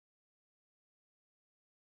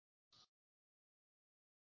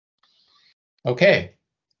Okay.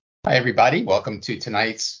 Hi, everybody. Welcome to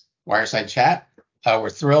tonight's Wireside chat.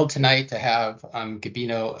 We're thrilled tonight to have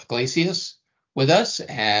Gabino Iglesias with us.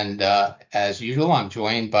 And as usual, I'm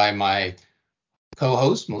joined by my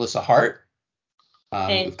co-host, Melissa Hart.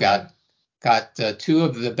 We've got two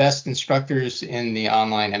of the best instructors in the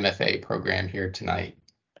Online MFA program here tonight.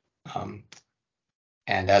 Um,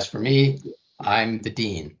 and as for me, I'm the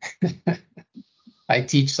dean. I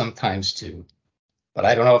teach sometimes too. But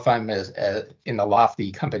I don't know if I'm as in the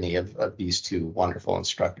lofty company of these two wonderful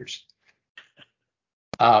instructors.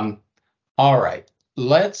 All right,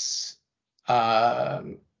 let's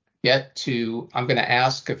get to. I'm going to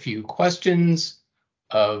ask a few questions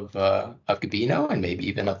of Gabino and maybe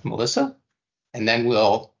even of Melissa, and then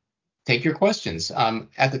we'll take your questions.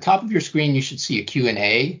 At the top of your screen, you should see a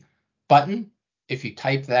Q&A button. If you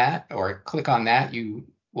type that or click on that, you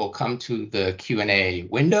will come to the Q&A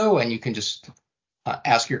window, and you can just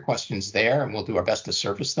ask your questions there, and we'll do our best to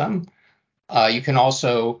surface them. You can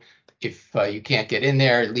also, if you can't get in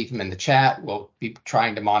there, leave them in the chat. We'll be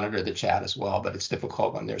trying to monitor the chat as well, but it's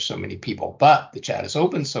difficult when there's so many people. But the chat is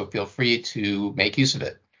open, so feel free to make use of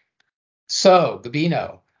it. So,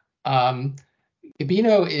 Gabino.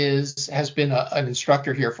 Gabino has been an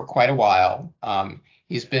instructor here for quite a while.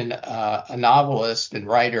 He's been a novelist and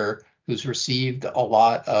writer who's received a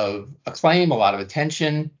lot of acclaim, a lot of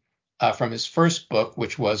attention from his first book,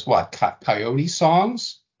 which was what? Coyote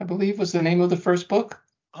Songs, I believe was the name of the first book.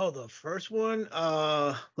 Oh, the first one?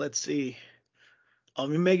 Let's see. You're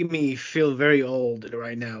making me feel very old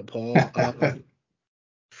right now, Paul.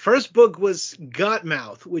 First book was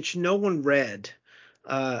Godmouth, which no one read.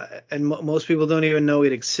 And most people don't even know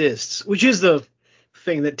it exists, which is the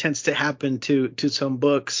thing that tends to happen to some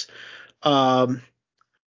books.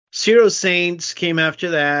 Zero Saints came after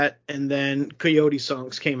that, and then Coyote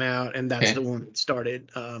Songs came out, and that's the one that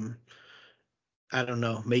started, I don't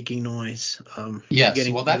know, making noise, Yes,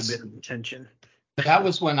 getting well, a little bit of attention. That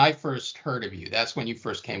was when I first heard of you. That's when you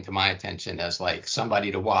first came to my attention as like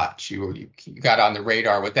somebody to watch. You got on the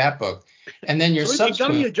radar with that book, and then your So you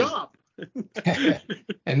got me a subsequent job.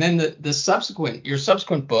 and then your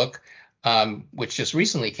subsequent book, which just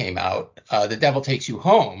recently came out, The Devil Takes You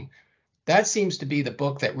Home. That seems to be the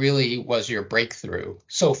book that really was your breakthrough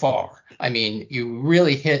so far. I mean, you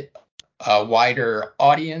really hit a wider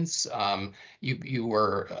audience. You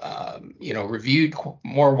were reviewed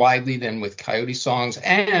more widely than with Coyote Songs,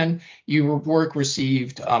 and your work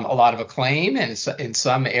received a lot of acclaim and in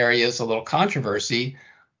some areas a little controversy.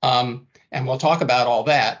 And we'll talk about all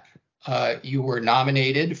that. You were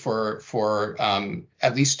nominated for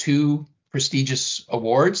at least two prestigious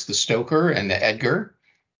awards, the Stoker and the Edgar.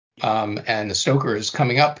 And the Stoker is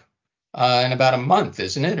coming up in about a month,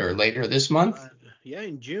 isn't it, or later this month? Yeah,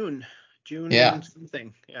 in June. Yeah.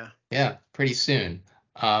 Something. Yeah. Yeah, pretty soon.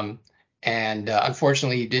 And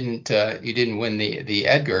unfortunately, you didn't win the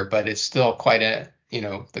Edgar, but it's still quite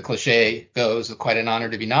the cliche goes, quite an honor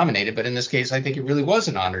to be nominated. But in this case, I think it really was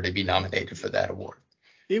an honor to be nominated for that award.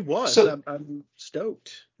 It was. So I'm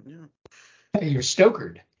stoked. Yeah. you're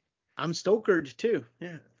stokered. I'm stokered too.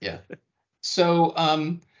 Yeah. Yeah. So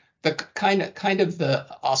the kind of the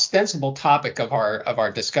ostensible topic of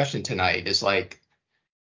our discussion tonight is like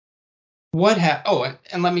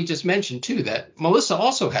and let me just mention too that Melissa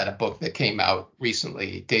also had a book that came out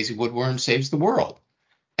recently, Daisy Woodworm Saves the World.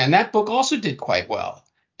 And that book also did quite well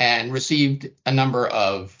and received a number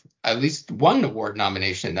of, at least one award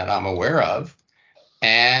nomination that I'm aware of,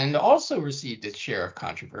 and also received its share of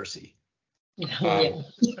controversy.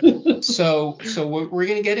 So we're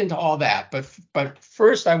going to get into all that, but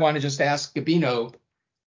first I want to just ask Gabino,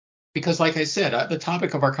 because like I said, the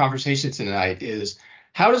topic of our conversation tonight is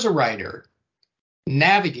how does a writer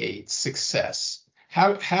navigate success?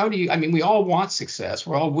 How do you, I mean, we all want success,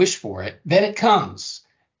 we all wish for it, then it comes.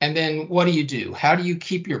 And then what do you do? How do you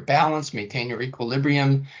keep your balance, maintain your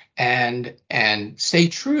equilibrium, and stay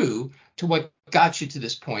true to what got you to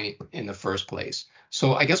this point in the first place?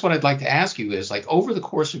 So I guess what I'd like to ask you is, like, over the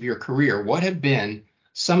course of your career, what have been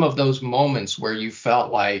some of those moments where you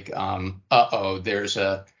felt like,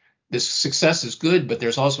 this success is good, but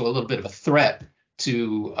there's also a little bit of a threat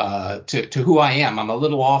to who I am. I'm a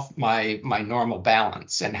little off my normal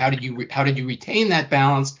balance. And how did you retain that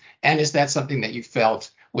balance? And is that something that you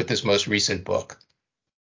felt with this most recent book?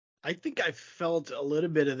 I think I felt a little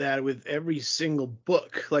bit of that with every single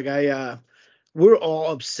book. Like we're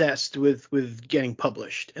all obsessed with getting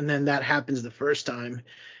published, and then that happens the first time,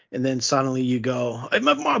 and then suddenly you go,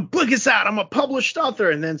 my book is out, I'm a published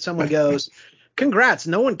author, and then someone goes, congrats,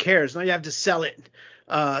 no one cares, now you have to sell it.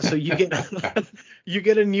 So you get you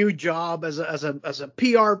get a new job as a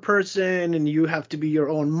PR person, and you have to be your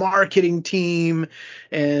own marketing team.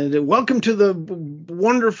 And welcome to the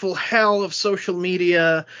wonderful hell of social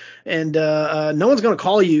media. And no one's going to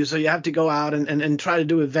call you, so you have to go out and try to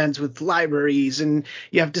do events with libraries, and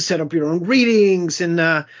you have to set up your own readings.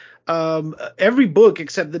 And every book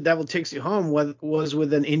except The Devil Takes You Home was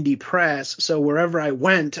with an indie press. So wherever I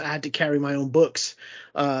went, I had to carry my own books.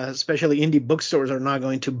 Especially indie bookstores are not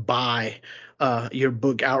going to buy your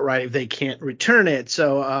book outright if they can't return it.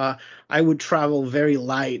 So I would travel very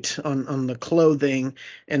light on the clothing,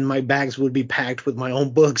 and my bags would be packed with my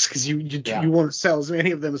own books because you want to sell as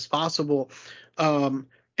many of them as possible. And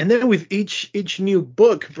then with each new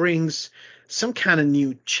book brings some kind of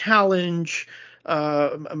new challenge.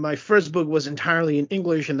 My first book was entirely in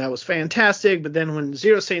English, and that was fantastic. But then when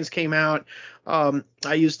Zero Saints came out,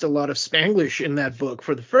 I used a lot of Spanglish in that book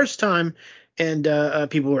for the first time, and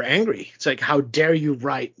people were angry. It's like, how dare you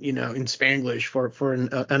write, in Spanglish for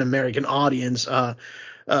an American audience?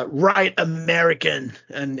 Write American,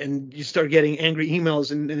 and you start getting angry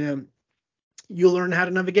emails, and you learn how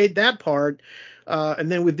to navigate that part.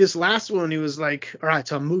 And then with this last one, it was like, all right,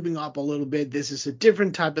 so I'm moving up a little bit. This is a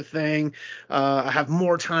different type of thing. I have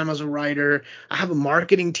more time as a writer. I have a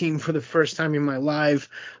marketing team for the first time in my life.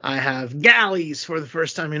 I have galleys for the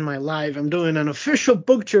first time in my life. I'm doing an official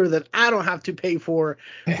book tour that I don't have to pay for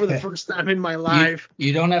the first time in my life.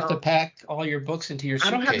 You don't have to pack all your books into your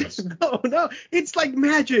I don't have suitcase. to. No. It's like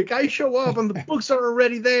magic. I show up and the books are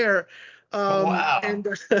already there. Wow.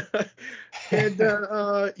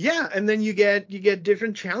 Yeah, and then you get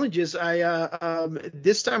different challenges. I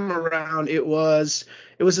this time around it was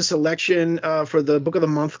a selection for the Book of the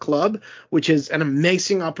Month Club, which is an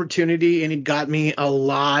amazing opportunity, and it got me a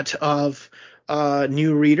lot of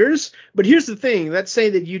new readers. But here's the thing: let's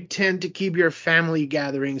say that you tend to keep your family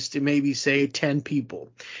gatherings to maybe say 10 people,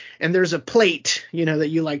 and there's a plate, that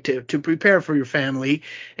you like to prepare for your family,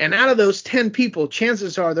 and out of those 10 people,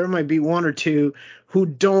 chances are there might be one or two who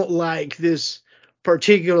don't like this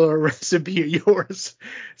particular recipe of yours.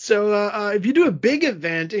 So if you do a big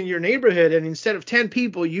event in your neighborhood, and instead of 10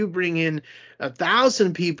 people, you bring in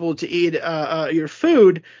 1,000 people to eat your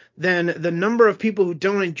food, then the number of people who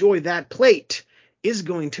don't enjoy that plate is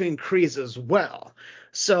going to increase as well.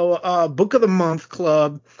 So Book of the Month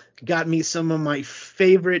Club got me some of my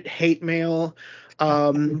favorite hate mail,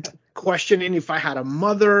 questioning if I had a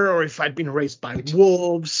mother or if I'd been raised by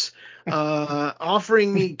wolves,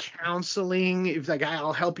 offering me counseling, if like,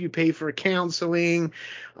 I'll help you pay for counseling.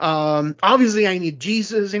 Obviously I need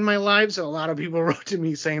Jesus in my life, so a lot of people wrote to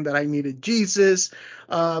me saying that I needed Jesus.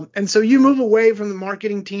 And so you move away from the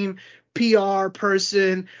marketing team, PR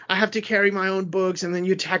person, I have to carry my own books, and then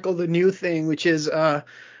you tackle the new thing, which is an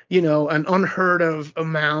unheard of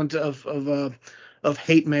amount of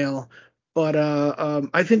hate mail. But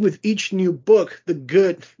I think with each new book, the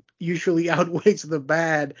good usually outweighs the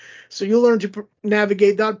bad. So you learn to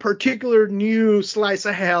navigate that particular new slice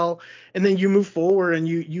of hell, and then you move forward and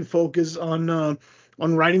you focus on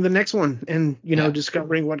writing the next one, and Yeah.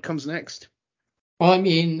 discovering what comes next. Well, I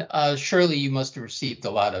mean, surely you must have received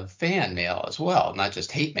a lot of fan mail as well, not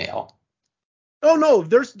just hate mail. Oh no,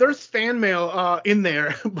 there's fan mail in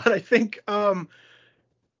there, but I think I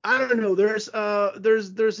don't know. There's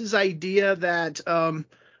this idea that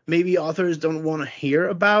maybe authors don't want to hear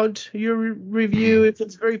about your review if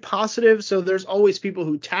it's very positive. So there's always people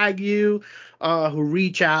who tag you, who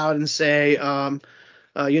reach out and say, I'm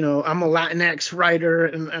a Latinx writer,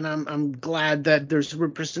 and I'm glad that there's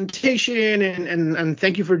representation, and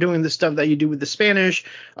thank you for doing the stuff that you do with the Spanish.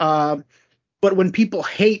 But when people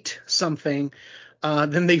hate something,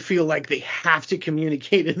 then they feel like they have to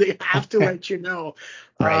communicate it. They have to let you know,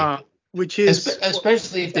 Right. which is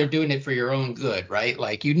Especially if yeah, they're doing it for your own good, right?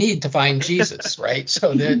 Like you need to find Jesus, right?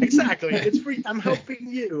 So that exactly. It's free. I'm helping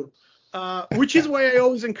you, which is why I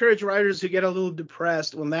always encourage writers who get a little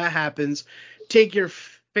depressed when that happens. Take your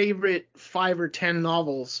favorite 5 or 10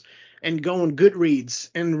 novels and go on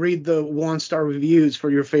Goodreads and read the 1-star reviews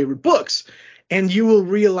for your favorite books, and you will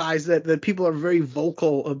realize that people are very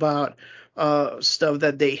vocal about stuff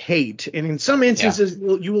that they hate. And in some yeah. instances,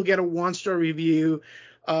 you will get a 1-star review,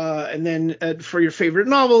 and then for your favorite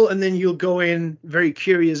novel, and then you'll go in very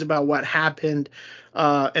curious about what happened,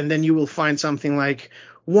 and then you will find something like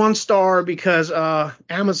 1 star because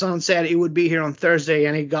Amazon said it would be here on Thursday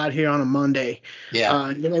and it got here on a Monday. Yeah.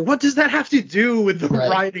 And you're like, what does that have to do with the Right.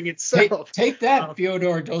 writing Take itself? take that, Uh,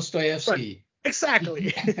 Fyodor but Dostoevsky.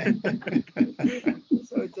 exactly.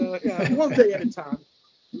 So it's yeah, one day at a time.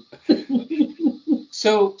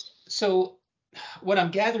 So what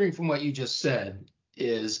I'm gathering from what you just said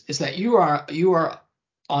is that you are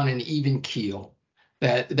on an even keel.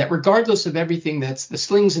 That regardless of everything that's the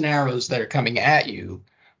slings and arrows that are coming at you,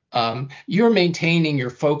 you're maintaining your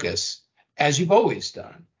focus as you've always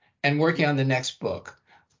done and working on the next book.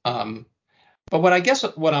 But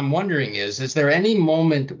what I'm wondering is there any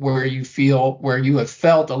moment where you have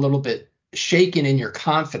felt a little bit shaken in your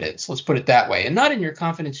confidence, let's put it that way, and not in your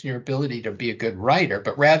confidence in your ability to be a good writer,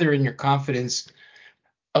 but rather in your confidence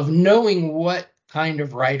of knowing what kind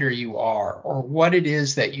of writer you are or what it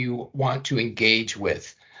is that you want to engage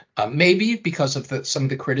with. Maybe because of some of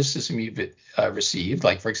the criticism you've received,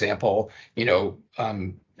 like, for example,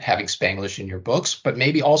 having Spanglish in your books, but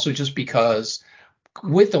maybe also just because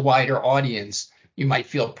with the wider audience, you might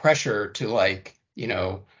feel pressure to, like,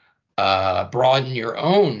 broaden your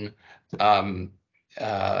own,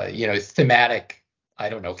 thematic, I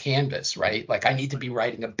don't know, canvas, right? Like, I need to be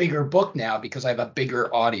writing a bigger book now because I have a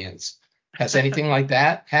bigger audience. Has anything like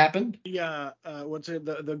that happened? Yeah, what's it?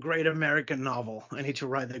 The Great American Novel. I need to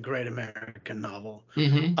write the Great American Novel.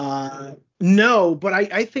 Mm-hmm. No, but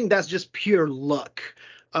I think that's just pure luck.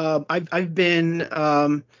 I've been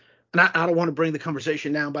and I don't want to bring the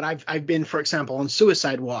conversation down, but I've been, for example, on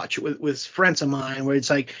suicide watch with friends of mine, where it's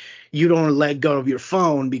like you don't let go of your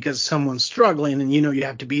phone because someone's struggling, and you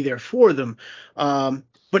have to be there for them.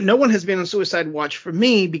 But no one has been on suicide watch for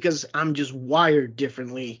me because I'm just wired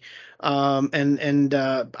differently. And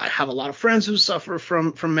I have a lot of friends who suffer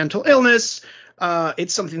from mental illness.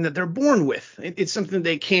 It's something that they're born with. It's something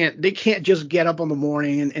they can't just get up in the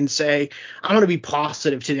morning and say, I'm going to be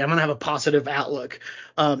positive today. I'm going to have a positive outlook.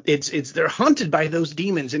 It's they're hunted by those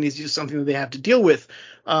demons, and it's just something that they have to deal with.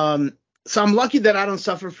 So I'm lucky that I don't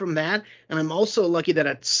suffer from that, and I'm also lucky that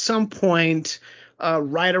at some point,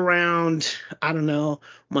 right around, I don't know,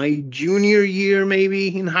 my junior year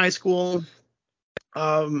maybe in high school,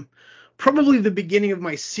 probably the beginning of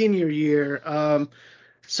my senior year,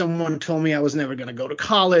 someone told me I was never going to go to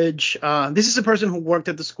college. This is a person who worked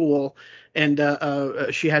at the school, and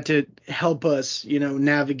she had to help us,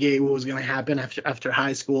 navigate what was going to happen after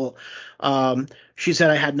high school. She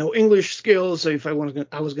said I had no English skills, so if I was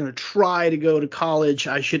going to try to go to college,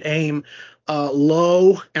 I should aim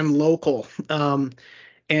low and local.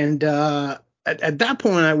 And at that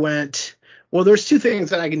point, I went, well, there's two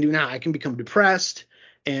things that I can do now. I can become depressed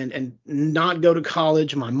and not go to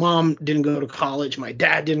college. My mom didn't go to college. My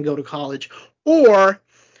dad didn't go to college. Or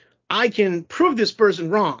I can prove this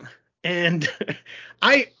person wrong. And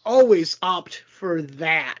I always opt for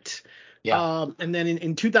that. Yeah. And then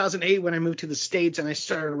in 2008, when I moved to the States and I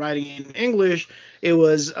started writing in English, it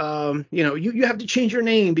was, you have to change your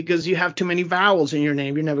name because you have too many vowels in your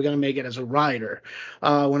name. You're never going to make it as a writer.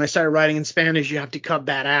 When I started writing in Spanish, you have to cut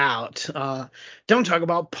that out. Don't talk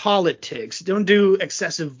about politics. Don't do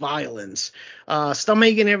excessive violence. Stop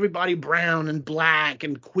making everybody brown and black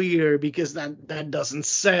and queer because that doesn't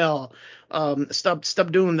sell.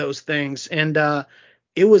 Stop doing those things. And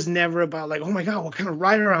it was never about like, oh my God, what kind of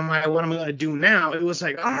writer am I? What am I going to do now? It was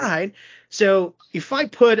like, all right. So if I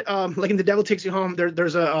put like in The Devil Takes You Home,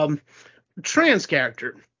 there's a trans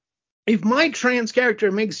character. If my trans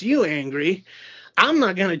character makes you angry, I'm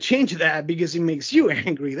not going to change that because it makes you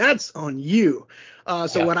angry. That's on you.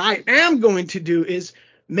 So Yeah. what I am going to do is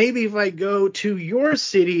maybe if I go to your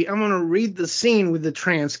city, I'm going to read the scene with the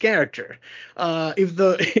trans character. If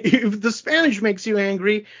the if the Spanish makes you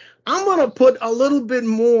angry, I'm going to put a little bit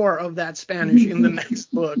more of that Spanish in the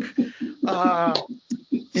next book. So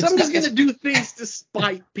It's I'm just not, gonna it's, do things to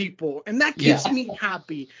spite people, and that yeah. keeps me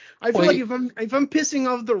happy. I feel Well, like if I'm pissing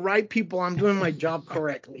off the right people, I'm doing my job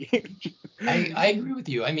correctly. I agree with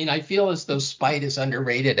you. I mean, I feel as though spite is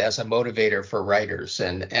underrated as a motivator for writers,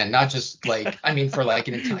 and not just like, I mean, for like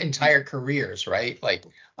entire careers, right? Like,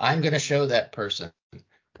 I'm going to show that person,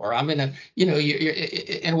 or I'm going to,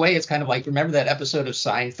 in a way, it's kind of like, remember that episode of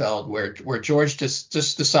Seinfeld where George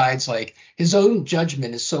just decides like his own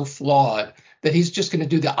judgment is so flawed that he's just going to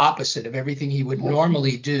do the opposite of everything he would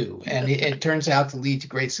normally do, and it turns out to lead to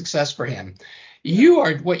great success for him.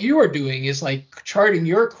 Yeah, What you are doing is like charting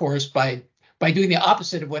your course by doing the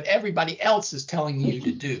opposite of what everybody else is telling you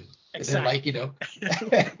to do. And then, like,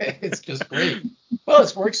 exactly. it's just great. Well,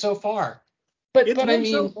 it's worked so far. It's But I worked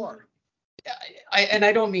so mean, far.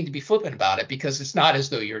 I don't mean to be flippant about it because it's not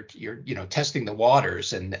as though you're testing the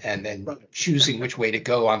waters and then Right. choosing which way to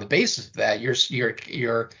go on the basis of that.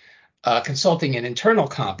 You're consulting an internal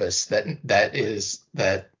compass that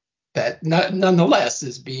nonetheless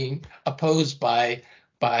is being opposed by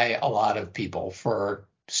a lot of people for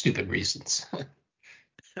stupid reasons.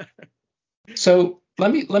 So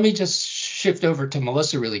Let me just shift over to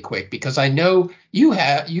Melissa really quick because I know you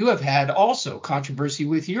have had also controversy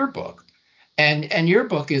with your book, and your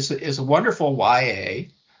book is a wonderful YA,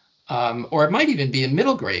 or it might even be a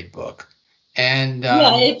middle grade book, and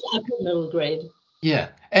Yeah, it's upper middle grade. yeah,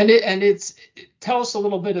 and it's tell us a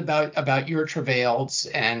little bit about your travails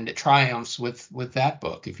and triumphs with that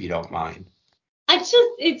book, if you don't mind.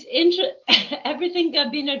 Everything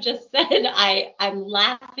Gabino just said, I'm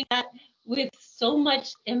laughing at with so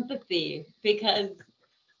much empathy because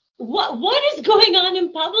what is going on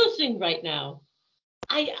in publishing right now?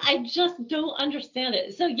 I just don't understand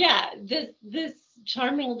it. So yeah, this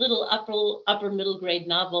charming little upper middle grade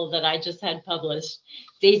novel that I just had published,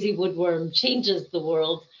 Daisy Woodworm Changes the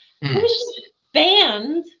World, Hmm. was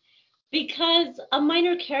banned because a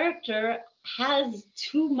minor character has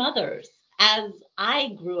two mothers, as I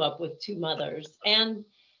grew up with two mothers, and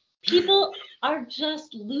people are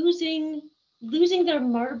just losing their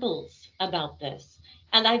marbles about this.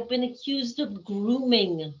 And I've been accused of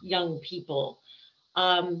grooming young people.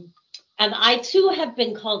 Um, and I too have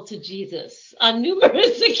been called to Jesus on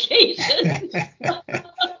numerous occasions.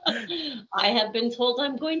 I have been told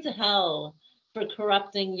I'm going to hell for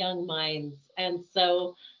corrupting young minds. And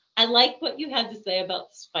so I like what you had to say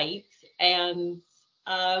about spite. And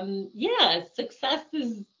yeah, success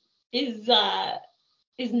is uh,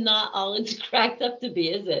 is not all it's cracked up to be,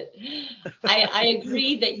 is it? I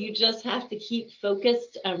agree that you just have to keep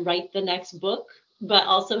focused and write the next book, but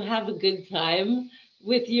also have a good time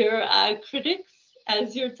with your critics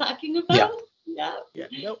as you're talking Yeah. about. Yeah. Yeah,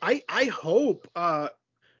 no, I hope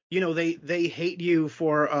they hate you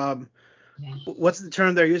for Yeah. what's the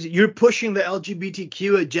term they're using? You're pushing the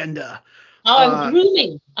LGBTQ agenda. Oh, I'm Uh,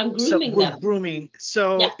 grooming. I'm so grooming we're them. grooming. Yeah.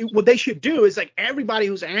 So what they should do is like everybody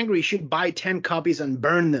who's angry should buy 10 copies and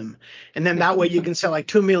burn them. And then that way you can sell like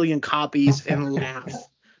 2 million copies and laugh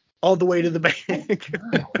all the way to the bank.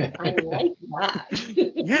 I like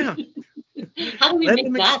Yeah, that. How do we let make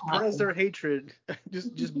them that express happen? their hatred.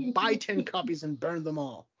 Just buy 10 copies and burn them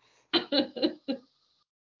all.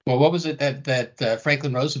 Well, what was it that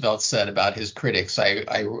Franklin Roosevelt said about his critics?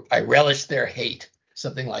 I relish their hate,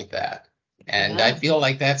 something like that. And I Yeah. feel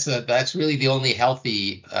like that's really the only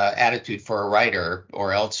healthy attitude for a writer,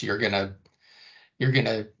 or else you're gonna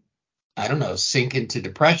I don't know, sink into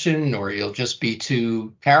depression, or you'll just be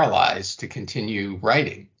too paralyzed to continue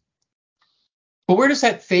writing. But where does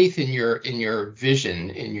that faith in your vision,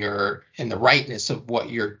 in the rightness of what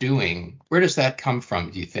you're doing, where does that come from,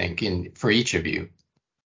 do you think, in for each of you?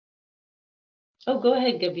 Oh, go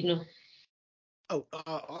ahead, Gabino. Oh,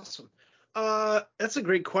 awesome. That's a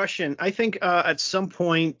great question. I think at some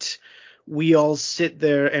point we all sit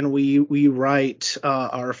there and we write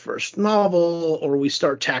our first novel, or we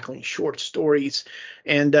start tackling short stories,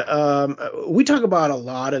 and we talk about a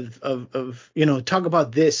lot of talk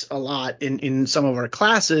about this a lot in some of our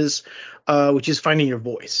classes, which is finding your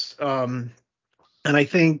voice. And I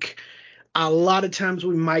think a lot of times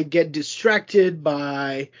we might get distracted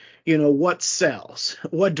by what sells,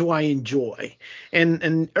 what do I enjoy,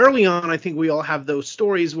 and early on I think we all have those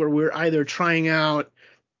stories where we're either trying out,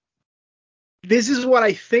 this is what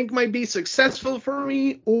I think might be successful for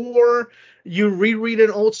me, or you reread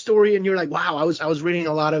an old story and you're like, wow, I was reading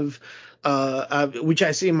a lot of which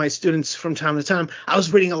I see in my students from time to time. I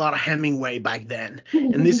was reading a lot of Hemingway back then,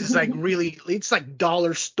 and this is like really, it's like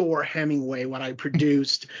dollar store Hemingway what I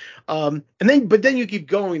produced. But then you keep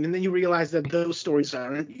going, and then you realize that those stories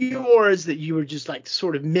aren't yours, that you were just like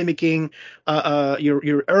sort of mimicking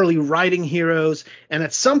your early writing heroes, and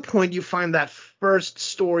at some point you find that first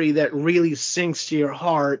story that really sinks to your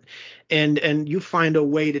heart, and you find a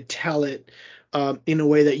way to tell it in a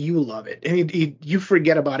way that you love it, and you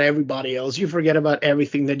forget about everybody else, you forget about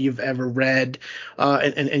everything that you've ever read,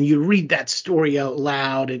 and you read that story out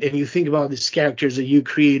loud, and you think about these characters that you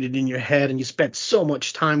created in your head, and you spent so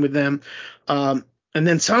much time with them, and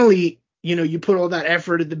then suddenly you put all that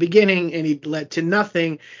effort at the beginning and it led to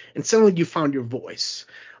nothing, and suddenly you found your voice.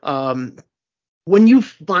 When you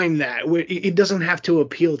find that, where it doesn't have to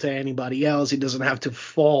appeal to anybody else, it doesn't have to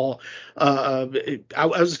fall. I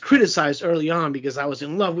was criticized early on because I was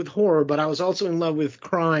in love with horror, but I was also in love with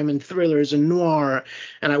crime and thrillers and noir,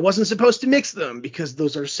 and I wasn't supposed to mix them because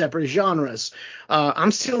those are separate genres.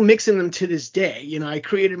 I'm still mixing them to this day. I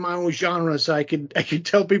created my own genre so I could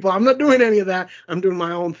tell people I'm not doing any of that. I'm doing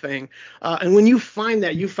my own thing. And when you find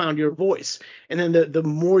that, you found your voice, and then the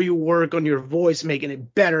more you work on your voice, making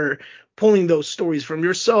it better, pulling those stories from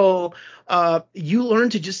your soul, you learn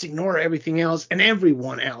to just ignore everything else and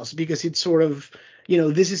everyone else, because it's sort of,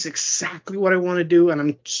 this is exactly what I want to do, and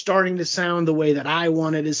I'm starting to sound the way that I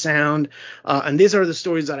wanted to sound, and these are the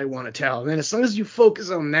stories that I want to tell. And then as long as you focus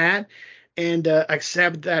on that and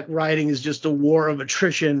accept that writing is just a war of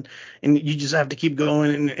attrition, and you just have to keep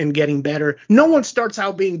going and getting better. No one starts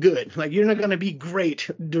out being good. Like, you're not going to be great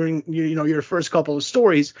during your first couple of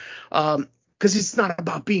stories, because it's not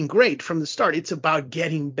about being great from the start. It's about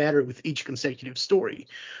getting better with each consecutive story.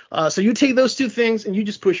 So you take those two things and you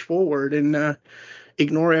just push forward and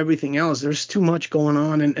ignore everything else. There's too much going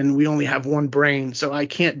on, and we only have one brain. So I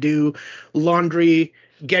can't do laundry,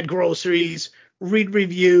 get groceries, read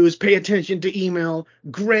reviews, pay attention to email,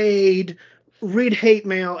 grade, read hate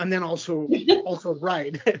mail, and then also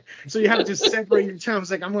write. So you have to separate your time. It's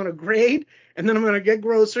like, I'm going to grade, and then I'm going to get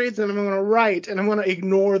groceries, and I'm going to write, and I'm going to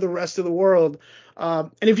ignore the rest of the world. And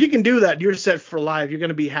if you can do that, you're set for life. You're going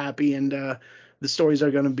to be happy, and the stories are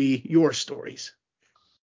going to be your stories.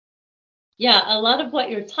 Yeah, a lot of what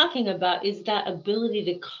you're talking about is that ability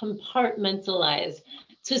to compartmentalize,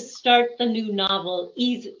 to start the new novel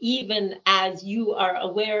even as you are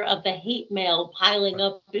aware of the hate mail piling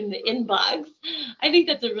up in the inbox. I think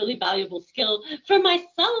that's a really valuable skill. For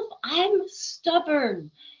myself, I'm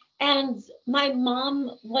stubborn. And my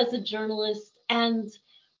mom was a journalist and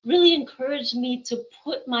really encouraged me to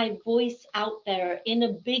put my voice out there in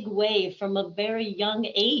a big way from a very young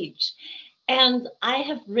age. And I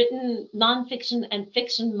have written nonfiction and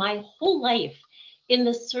fiction my whole life in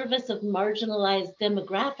the service of marginalized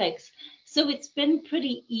demographics. So it's been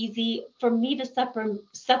pretty easy for me to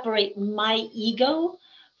separate my ego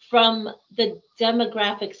from the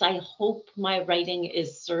demographics I hope my writing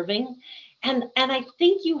is serving. And I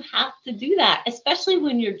think you have to do that, especially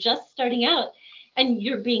when you're just starting out and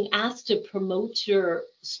you're being asked to promote your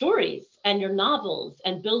stories and your novels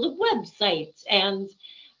and build a website and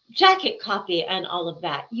jacket copy and all of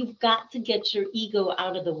that. You've got to get your ego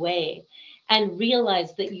out of the way and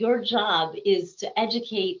realize that your job is to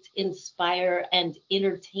educate, inspire, and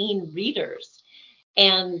entertain readers.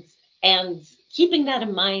 And keeping that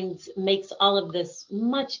in mind makes all of this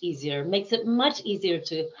much easier, makes it much easier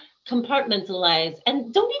to compartmentalize,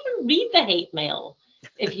 and don't even read the hate mail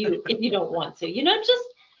if you don't want to. Just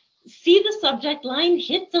see the subject line,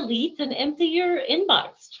 hit delete, and empty your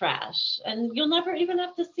inbox trash, and you'll never even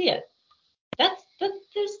have to see it.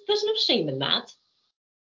 There's no shame in that.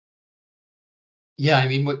 Yeah, I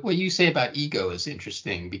mean, what you say about ego is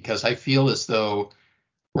interesting, because I feel as though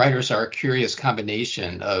writers are a curious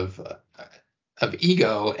combination of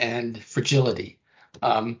ego and fragility.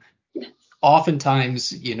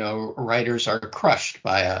 Oftentimes, writers are crushed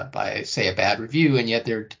by say a bad review, and yet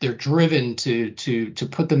they're driven to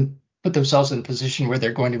put themselves in a position where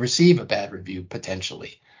they're going to receive a bad review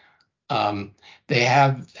potentially. They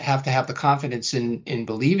have to have the confidence in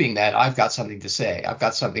believing that I've got something to say, I've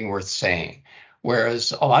got something worth saying,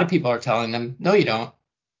 whereas a lot of people are telling them, no, you don't.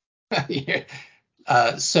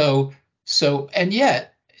 And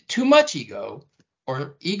yet too much ego,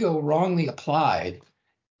 or ego wrongly applied,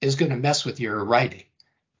 is going to mess with your writing.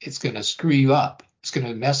 It's going to screw you up. It's going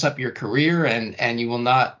to mess up your career, and you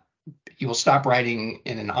will stop writing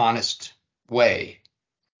in an honest way.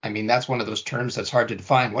 I mean, that's one of those terms that's hard to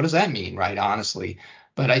define. What does that mean, right? Honestly.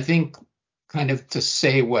 But I think, kind of to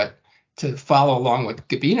follow along what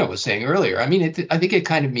Gabino was saying earlier, I mean, I think it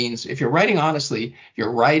kind of means, if you're writing honestly,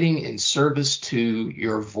 you're writing in service to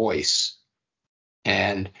your voice.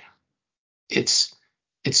 And it's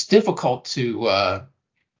difficult to,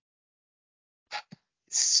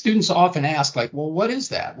 students often ask, like, well, what is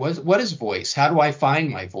that? What is voice? How do I find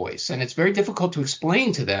my voice? And it's very difficult to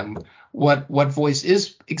explain to them what voice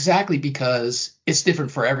is exactly, because it's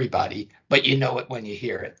different for everybody, but you know it when you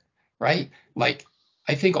hear it, right? Like,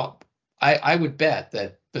 I think I would bet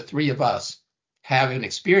that the three of us have an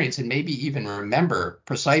experience, and maybe even remember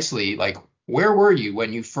precisely, like, where were you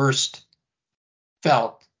when you first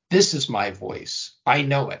felt, this is my voice? I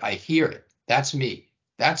know it. I hear it. That's me.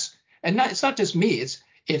 It's not just me.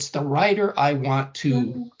 It's the writer I want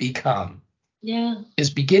to become. Yeah. Is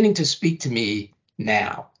beginning to speak to me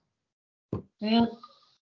now. Yeah.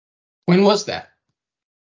 When was that?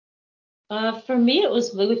 For me, it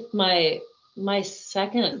was with my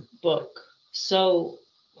second book. So,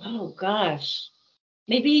 oh gosh,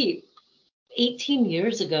 maybe 18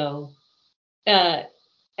 years ago. And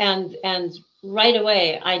right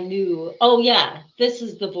away I knew, oh yeah, this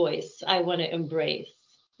is the voice I want to embrace.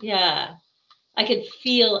 Yeah. I could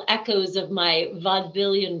feel echoes of my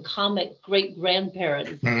vaudevillian comic great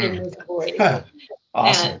grandparents in this voice.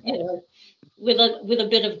 Awesome. And with a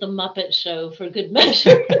bit of the Muppet Show for good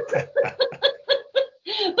measure. But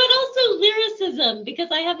also them because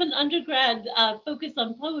I have an undergrad focus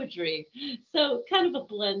on poetry. So kind of a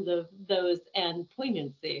blend of those and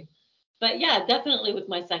poignancy. But yeah, definitely with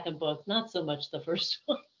my second book, not so much the first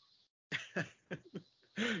one.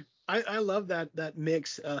 I love that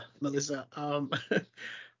mix, Melissa.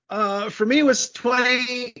 For me, it was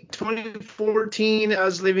 2014. I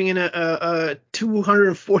was living in a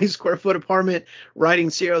 240 square foot apartment writing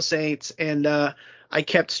Serial Saints, and I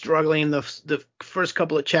kept struggling the first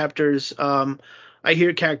couple of chapters. I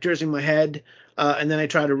hear characters in my head, and then I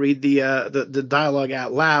try to read the dialogue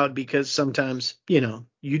out loud because sometimes,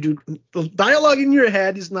 you do dialogue in your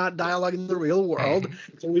head is not dialogue in the real world,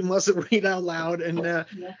 so we must read out loud and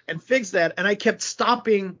fix that. And I kept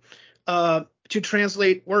stopping to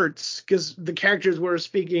translate words because the characters were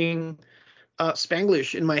speaking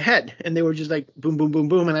Spanglish in my head, and they were just like boom, boom, boom,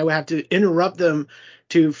 boom, and I would have to interrupt them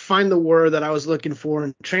to find the word that I was looking for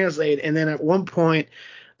and translate. And then at one point,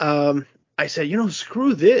 I said,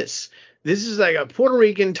 screw this. This is like a Puerto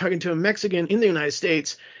Rican talking to a Mexican in the United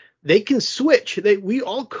States. They can switch. We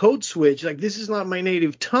all code switch. Like, this is not my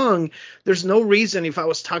native tongue. There's no reason if I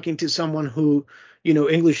was talking to someone who,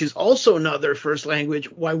 English is also not their first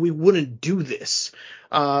language, why we wouldn't do this.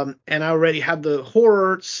 And I already had the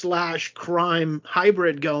horror/crime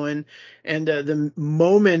hybrid going. And the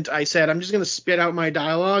moment I said, I'm just going to spit out my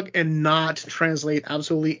dialogue and not translate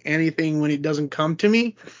absolutely anything when it doesn't come to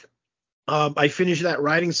me, I finished that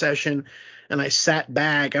writing session and I sat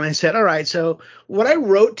back and I said, all right, so what I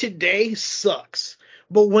wrote today sucks,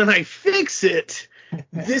 but when I fix it,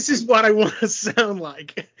 this is what I want to sound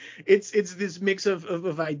like. It's this mix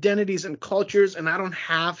of identities and cultures, and I don't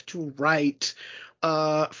have to write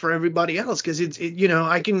for everybody else because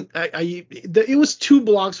it was 2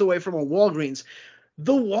 blocks away from a Walgreens.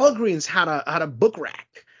 The Walgreens had a book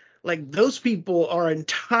rack. Like, those people are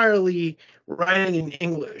entirely writing in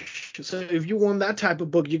English. So if you want that type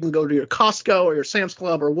of book, you can go to your Costco or your Sam's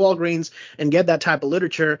Club or Walgreens and get that type of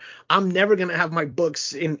literature. I'm never going to have my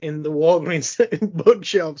books in the Walgreens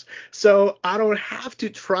bookshelves. So I don't have to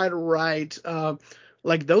try to write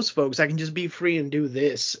like those folks. I can just be free and do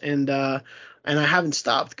this. And I haven't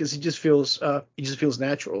stopped because it just feels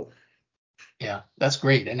natural. Yeah, that's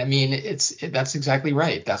great. And I mean, that's exactly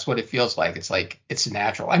right. That's what it feels like. It's like it's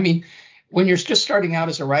natural. I mean, when you're just starting out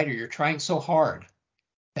as a writer, you're trying so hard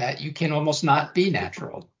that you can almost not be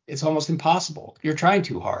natural. It's almost impossible. You're trying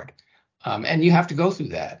too hard. And you have to go through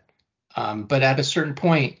that. But at a certain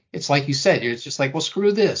point, it's like you said, you're just like, well,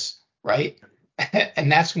 screw this, right? And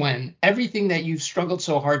that's when everything that you've struggled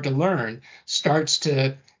so hard to learn starts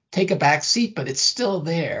to take a back seat, but it's still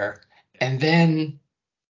there. And then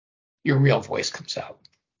your real voice comes out.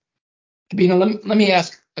 Gabino, let me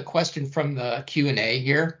ask a question from the Q&A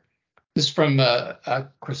here. This is from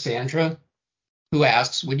Cassandra, who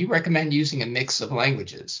asks, would you recommend using a mix of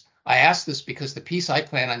languages? I ask this because the piece I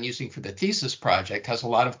plan on using for the thesis project has a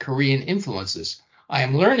lot of Korean influences. I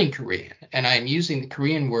am learning Korean, and I am using the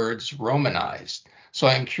Korean words romanized. So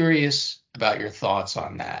I'm curious about your thoughts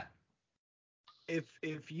on that.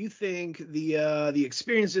 If you think the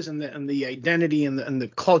experiences and the identity and the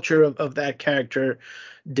culture of that character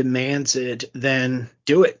demands it, then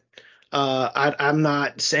do it. I'm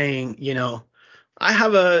not saying, I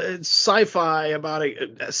have a sci-fi about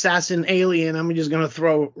an assassin alien. I'm just going to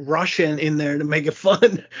throw Russian in there to make it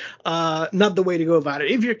fun. Not the way to go about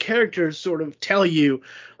it. If your characters sort of tell you,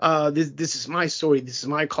 this is my story, this is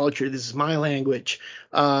my culture, this is my language,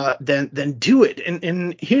 then do it.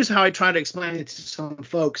 And here's how I try to explain it to some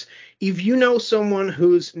folks. If you know someone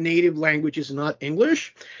whose native language is not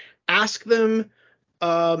English, ask them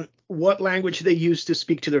what language they use to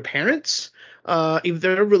speak to their parents. If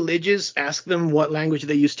they're religious, ask them what language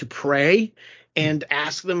they use to pray, and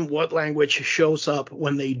ask them what language shows up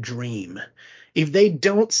when they dream. If they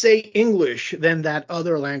don't say English, then that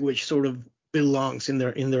other language sort of belongs in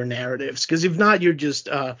their narratives. Because if not, you're just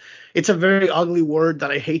it's a very ugly word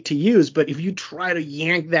that I hate to use, but if you try to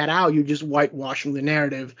yank that out, you're just whitewashing the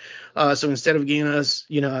narrative. So instead of giving us,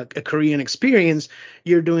 a Korean experience,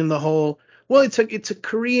 you're doing the whole, well, it's a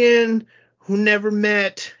Korean who never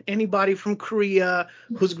met anybody from Korea,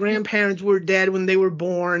 whose grandparents were dead when they were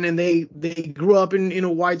born, and they grew up in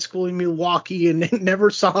a white school in Milwaukee and they never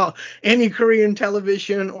saw any Korean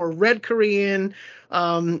television or read Korean.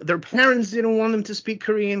 Their parents didn't want them to speak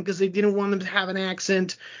Korean because they didn't want them to have an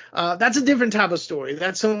accent. That's a different type of story.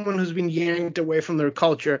 That's someone who's been yanked away from their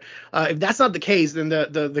culture. If that's not the case, then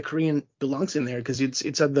the Korean belongs in there because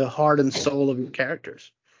it's at the heart and soul of your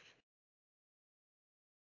characters.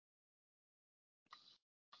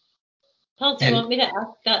 Paul, do you want me to ask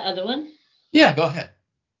that other one? Yeah, go ahead.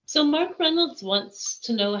 So Mark Reynolds wants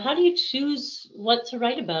to know, how do you choose what to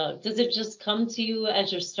write about? Does it just come to you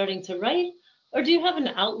as you're starting to write, or do you have an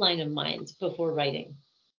outline in mind before writing?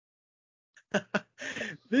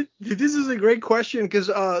 This is a great question because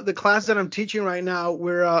the class that I'm teaching right now,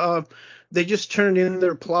 where they just turned in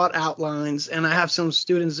their plot outlines, and I have some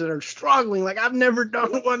students that are struggling, like I've never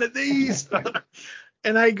done one of these,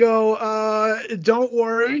 and I go, don't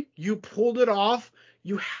worry, you pulled it off.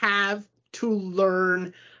 You have to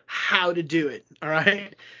learn how to do it. All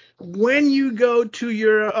right. When you go to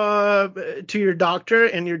your doctor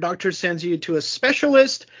and your doctor sends you to a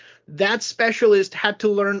specialist, that specialist had to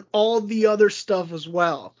learn all the other stuff as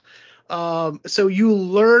well. So you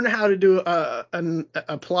learn how to do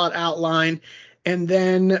a plot outline, and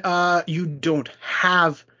then you don't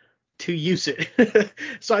have to use it.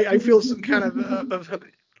 So I feel some kind of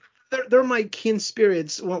they're my kin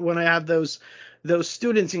spirits when I have those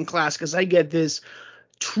students in class, because I get this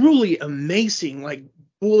truly amazing, like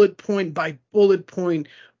bullet point by bullet point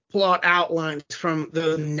plot outlines from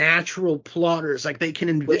the natural plotters. Like they can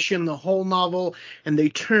envision the whole novel, and they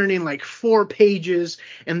turn in like 4 pages,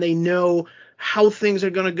 and they know how things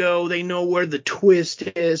are going to go. They know where the twist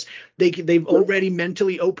is. They've already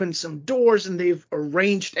mentally opened some doors, and they've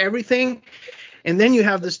arranged everything. And then you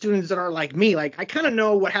have the students that are like me, like I kind of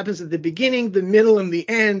know what happens at the beginning, the middle, and the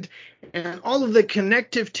end, and all of the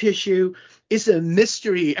connective tissue is a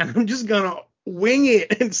mystery, and I'm just gonna wing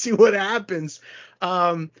it and see what happens.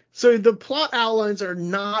 So the plot outlines are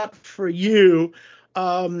not for you.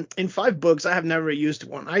 In 5 books, I have never used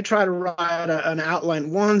one. I tried to write an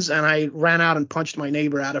outline once, and I ran out and punched my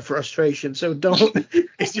neighbor out of frustration. So don't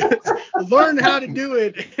it's just learn how to do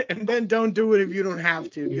it, and then don't do it if you don't have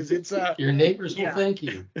to, because it's Your neighbors will thank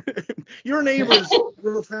you. your neighbors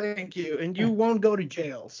will thank you, and you won't go to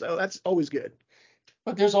jail. So that's always good.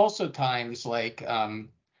 But there's also times like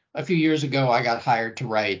a few years ago, I got hired to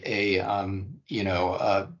write a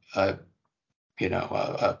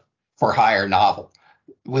for hire novel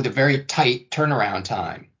with a very tight turnaround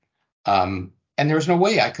time. And there was no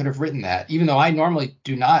way I could have written that, even though I normally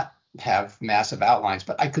do not have massive outlines,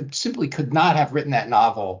 but I could not have written that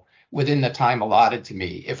novel within the time allotted to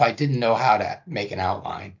me if I didn't know how to make an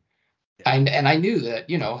outline. And I knew that,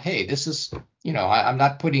 hey, this is, I'm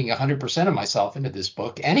not putting 100% of myself into this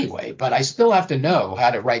book anyway, but I still have to know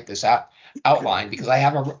how to write this outline, because I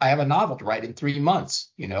have a novel to write in 3 months.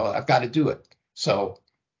 I've got to do it. So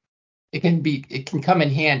it can come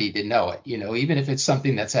in handy to know it, even if it's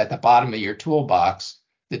something that's at the bottom of your toolbox.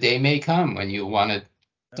 The day may come when you want to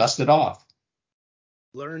dust it off.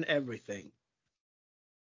 Learn everything.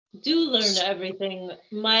 Do learn everything.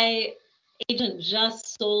 My agent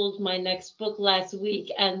just sold my next book last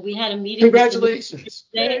week, and we had a meeting. Congratulations.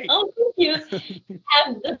 Today. Oh, thank you.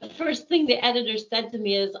 And the first thing the editor said to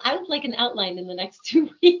me is, I would like an outline in the next 2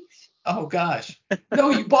 weeks. Oh, gosh. No,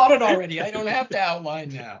 you bought it already. I don't have to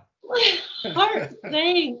outline now. Hart,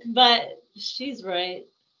 thanks, but she's right.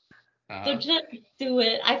 So just do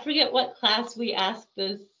it. I forget what class we asked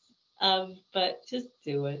this of, but just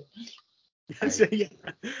do it. Yeah,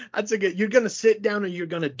 that's a good. You're gonna sit down and you're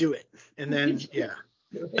gonna do it, and then yeah.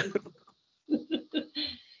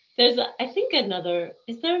 There's, I think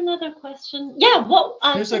is there another question? Yeah. Well,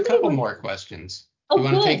 there's a couple more questions. Oh, you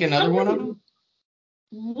want to take another one of them?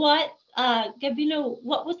 What, Gabino,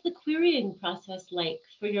 what was the querying process like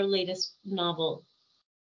for your latest novel?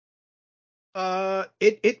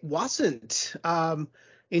 It wasn't.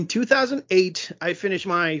 In 2008, I finished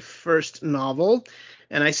my first novel,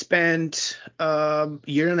 and I spent a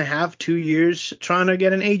year and a half, 2 years trying to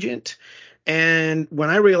get an agent. And when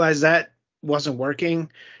I realized that wasn't working,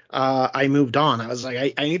 I moved on. I was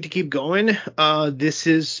like, I need to keep going. This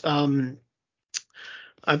is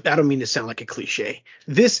I don't mean to sound like a cliche.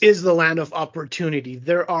 This is the land of opportunity.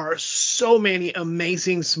 There are so many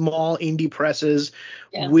amazing small indie presses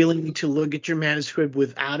willing to look at your manuscript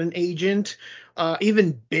without an agent.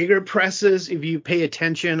 Even bigger presses, if you pay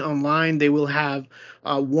attention online, they will have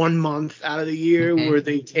 1 month out of the year where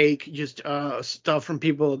they take just stuff from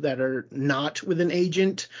people that are not with an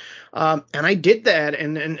agent. And I did that,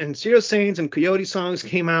 and Serial Saints and Coyote Songs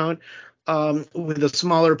came out with a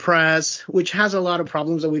smaller press, which has a lot of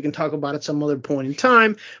problems that we can talk about at some other point in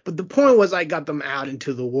time. But the point was I got them out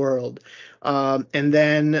into the world. And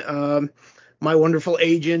then my wonderful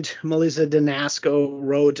agent, Melissa Danasco,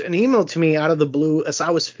 wrote an email to me out of the blue as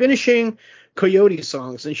I was finishing Coyote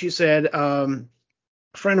Songs. And she said, a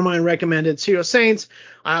friend of mine recommended Serial Saints.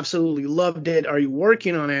 I absolutely loved it. Are you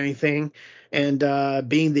working on anything? And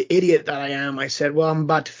being the idiot that I am, I said, well, I'm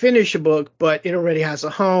about to finish a book, but it already has a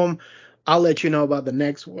home. I'll let you know about the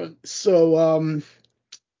next one. So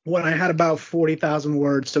when I had about 40,000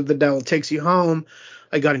 words of The Devil Takes You Home,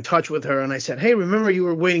 I got in touch with her and I said, hey, remember you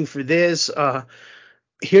were waiting for this?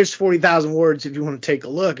 Here's 40,000 words if you want to take a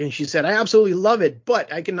look. And she said, I absolutely love it,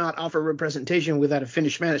 but I cannot offer representation without a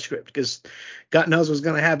finished manuscript because God knows what's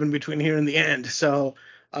going to happen between here and the end. So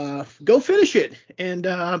go finish it. And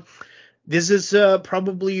this is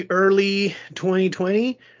probably early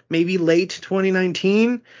 2020, maybe late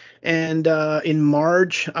 2019. And in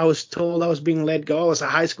March, I was told I was being let go. I was a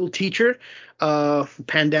high school teacher.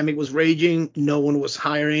 Pandemic was raging. No one was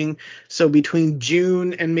hiring. So between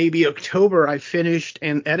June and maybe October, I finished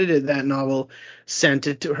and edited that novel, sent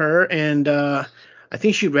it to her, and I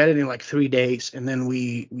think she read it in like 3 days. And then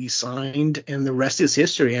we signed, and the rest is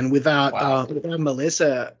history. And without Wow. without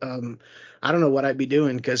Melissa, I don't know what I'd be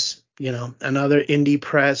doing because, another indie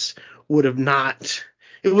press would have not.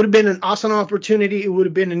 It would have been an awesome opportunity. It would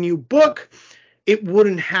have been a new book. It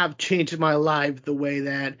wouldn't have changed my life the way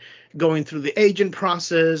that going through the agent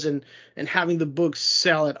process and having the book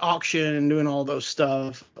sell at auction and doing all those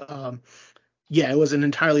stuff. Yeah, it was an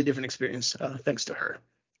entirely different experience thanks to her.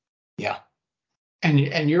 Yeah.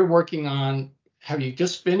 And you're working on, have you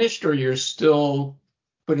just finished or you're still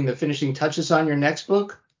putting the finishing touches on your next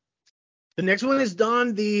book? The next one is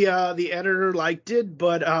done. The editor liked it,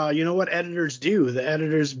 but you know what editors do? The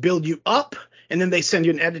editors build you up, and then they send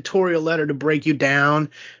you an editorial letter to break you down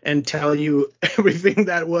and tell you everything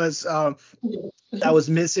that was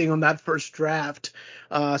missing on that first draft.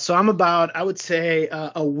 So I'm about, I would say,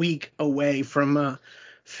 a week away from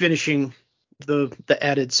finishing the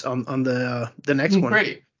edits on the next one.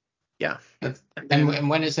 Great. Yeah. And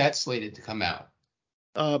when is that slated to come out?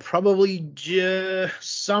 Probably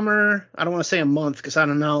summer. I don't want to say a month because I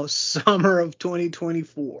don't know. Summer of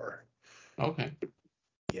 2024. Okay.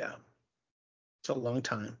 Yeah, it's a long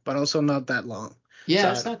time, but also not that long. Yeah,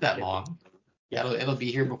 So it's not that long. It'll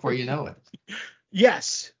be here before you know it.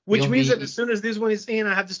 yes, which You'll means that be as soon as this one is in,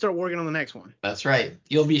 I have to start working on the next one. That's right.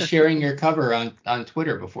 You'll be sharing your cover on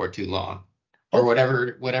Twitter before too long, or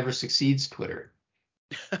Hopefully. whatever succeeds Twitter.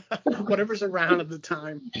 Whatever's around at the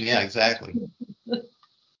time. Yeah, exactly.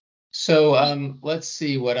 So let's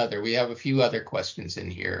see what other. We have a few other questions in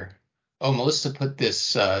here. Oh, Melissa put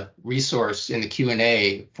this resource in the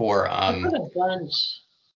Q&A for I put a bunch.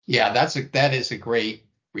 yeah, that is a great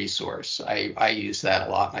resource. I use that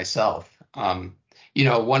a lot myself.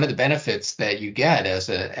 One of the benefits that you get as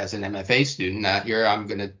an MFA student, here I'm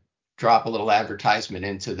going to drop a little advertisement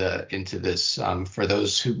into this for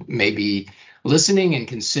those who may be listening and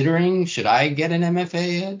considering, should I get an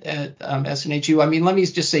MFA at SNHU? I mean, let me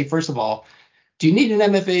just say, first of all, do you need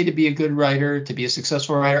an MFA to be a good writer, to be a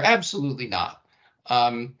successful writer? Absolutely not.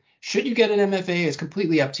 Should you get an MFA? It's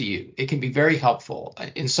completely up to you. It can be very helpful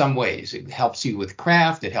in some ways. It helps you with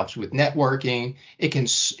craft. It helps with networking. It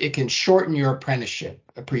can shorten your apprenticeship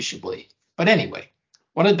appreciably. But anyway,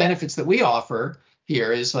 one of the benefits that we offer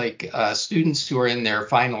here is like students who are in their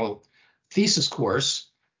final thesis course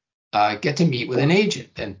get to meet with an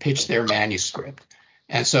agent and pitch their manuscript.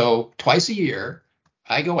 And so twice a year,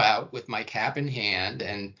 I go out with my cap in hand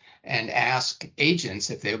and ask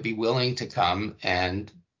agents if they would be willing to come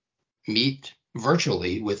and meet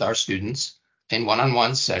virtually with our students in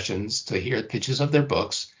one-on-one sessions to hear pitches of their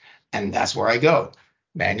books. And that's where I go,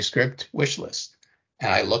 manuscript wish list.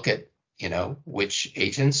 And I look at, which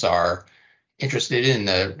agents are interested in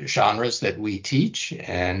the genres that we teach,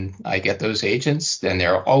 and I get those agents. Then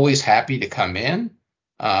they're always happy to come in.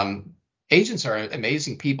 Agents are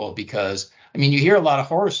amazing people because, I mean, you hear a lot of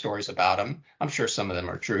horror stories about them. I'm sure some of them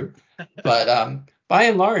are true, but by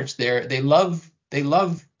and large, they love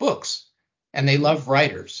books and they love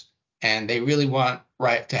writers, and they really want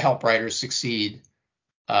to help writers succeed,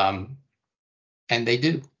 and they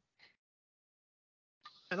do.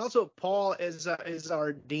 And also, Paul is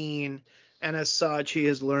our dean, and as such, he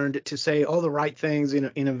has learned to say all the right things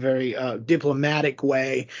in a very diplomatic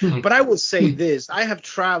way. Hmm. But I will say this: I have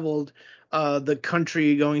traveled the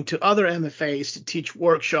country, going to other MFAs to teach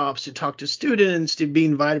workshops, to talk to students, to be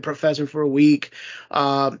invited professor for a week.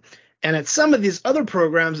 And at some of these other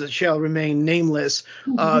programs that shall remain nameless,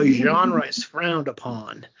 genre is frowned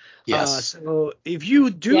upon. Yes. So if you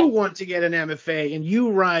do want to get an MFA and you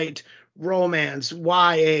write romance,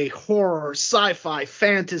 YA, horror, sci-fi,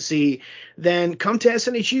 fantasy, then come to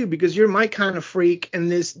SNHU because you're my kind of freak, and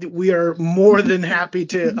we are more than happy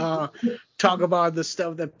to talk about the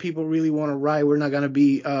stuff that people really want to write. We're not going to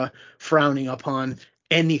be frowning upon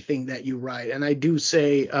anything that you write, and I do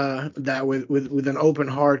say that with an open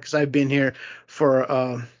heart because I've been here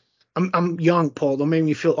for I'm young, Paul. Don't make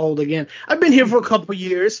me feel old again. I've been here for a couple of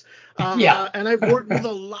years, Yeah. and I've worked with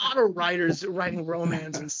a lot of writers writing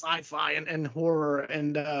romance and sci-fi and horror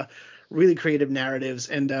and really creative narratives.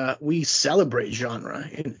 And we celebrate genre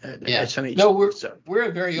at Yeah. No, SNHT. So we're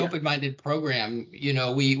a very yeah. open-minded program. You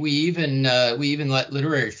know, we even let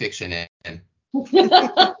literary fiction in.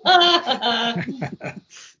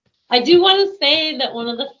 I do want to say that one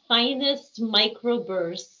of the finest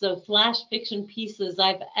microbursts of flash fiction pieces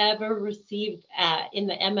I've ever received in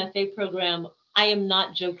the MFA program, I am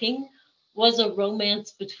not joking, was a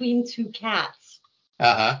romance between two cats.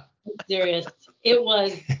 Uh-huh. I'm serious. It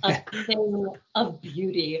was a thing of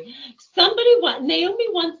beauty. Naomi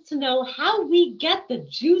wants to know how we get the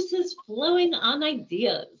juices flowing on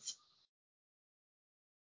ideas.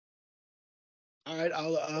 All right,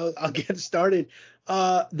 I'll get started.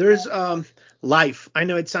 There's life. I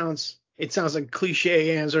know it sounds like a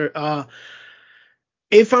cliche answer.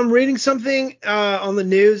 If I'm reading something on the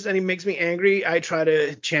news and it makes me angry, I try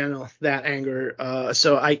to channel that anger.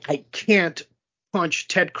 So I can't punch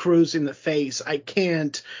Ted Cruz in the face. I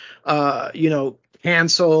can't,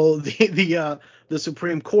 cancel the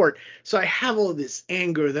Supreme Court. So I have all this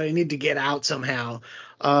anger that I need to get out somehow.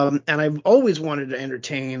 And I've always wanted to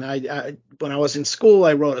entertain. When I was in school,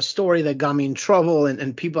 I wrote a story that got me in trouble,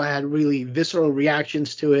 and people had really visceral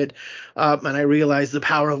reactions to it. And I realized the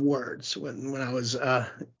power of words when I was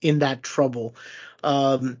in that trouble.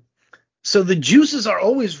 Um, so the juices are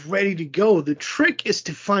always ready to go. The trick is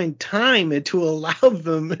to find time and to allow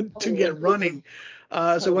them to get running.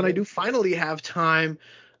 So when I do finally have time,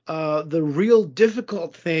 the real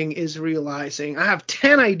difficult thing is realizing I have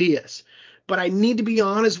 10 ideas, but I need to be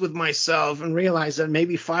honest with myself and realize that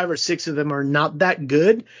maybe 5 or 6 of them are not that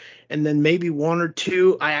good. And then maybe one or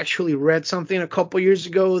two, I actually read something a couple years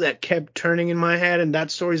ago that kept turning in my head, and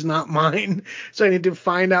that story's not mine. So I need to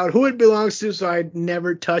find out who it belongs to so I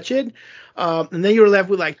never touch it. And then you're left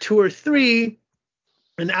with like 2 or 3.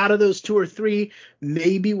 And out of those 2 or 3,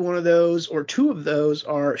 maybe one of those or two of those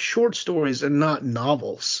are short stories and not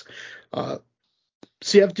novels. Uh,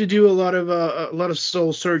 so you have to do a lot of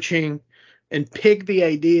soul searching and pick the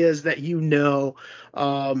ideas that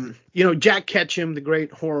Jack Ketchum, the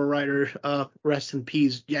great horror writer, rest in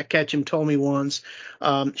peace. Jack Ketchum told me once,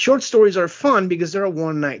 short stories are fun because they're a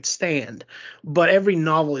one night stand, but every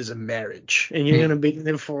novel is a marriage, and you're Hmm. gonna be in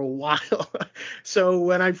there for a while. So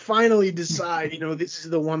when I finally decide, this is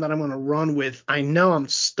the one that I'm gonna run with, I know I'm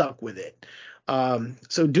stuck with it.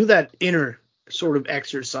 So do that inner sort of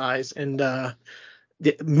exercise, and the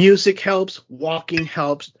music helps, walking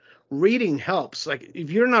helps, reading helps. Like if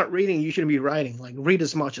you're not reading, you shouldn't be writing. Like read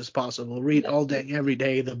as much as possible. Read all day, every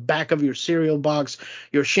day. The back of your cereal box,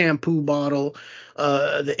 your shampoo bottle,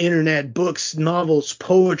 the internet, books, novels,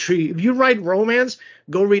 poetry. If you write romance,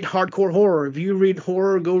 go read hardcore horror. If you read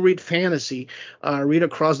horror, go read fantasy. Read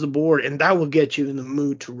across the board, and that will get you in the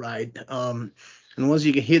mood to write. And once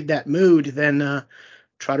you can hit that mood, then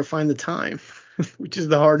try to find the time, which is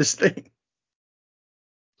the hardest thing.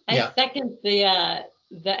 I Yeah. second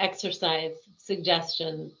the exercise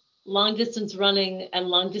suggestion. Long distance running and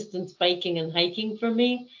long distance biking and hiking for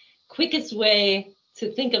me. Quickest way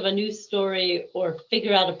to think of a new story or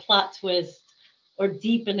figure out a plot twist or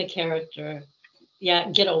deepen a character. Yeah,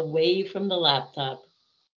 get away from the laptop.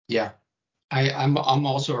 Yeah. I'm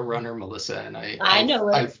also a runner, Melissa, and I know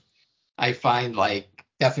it. I find like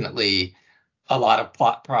definitely a lot of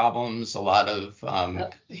plot problems, a lot of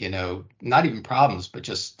not even problems, but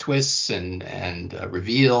just twists and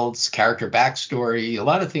reveals, character backstory. A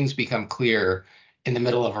lot of things become clear in the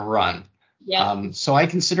middle of a run. Yeah, So I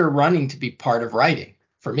consider running to be part of writing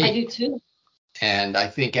for I me. do too. And I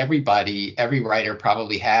think every writer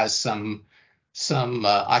probably has some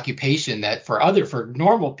occupation that for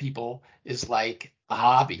normal people is like a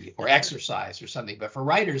hobby or exercise or something. But for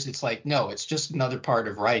writers, it's like, no, it's just another part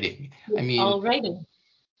of writing. I It's mean, all writing.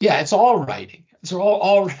 yeah, it's all writing. It's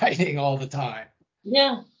all writing all the time.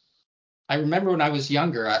 Yeah. I remember when I was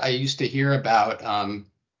younger, I used to hear about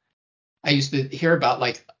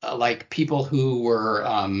like people who were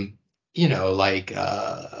like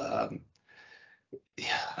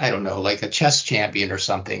I don't know, like a chess champion or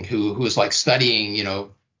something who was like studying,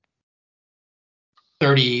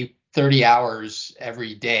 30 hours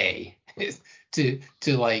every day to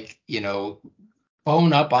like,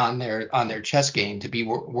 bone up on their chess game to be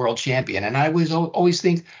world champion. And I was always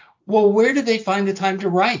think, well, where did they find the time to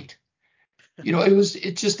write?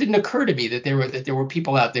 It just didn't occur to me that there were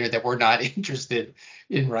people out there that were not interested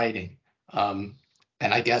in writing. And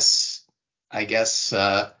I guess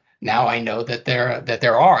now I know that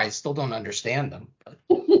there are. I still don't understand them, but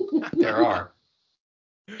there are.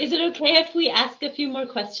 Is it okay if we ask a few more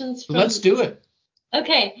questions from? Let's do it.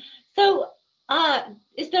 Okay. So,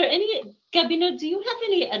 is there any, Gabino, do you have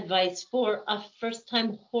any advice for a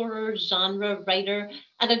first-time horror genre writer?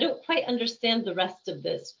 And I don't quite understand the rest of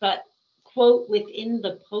this, but quote, within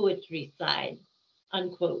the poetry side,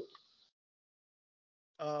 unquote.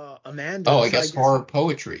 Amanda, Oh, I so I guess guess horror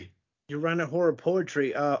poetry. you run a horror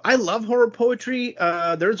poetry. I love horror poetry.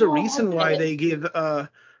 There's a Oh, reason why okay. they give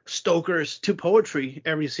Stokers to poetry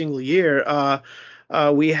every single year.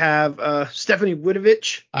 We have Stephanie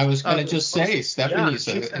Witovich. I was going to The just most, say yeah, Stephanie's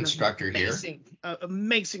an she's an instructor here.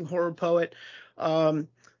 amazing horror poet. Um,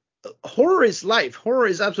 Horror is life. Horror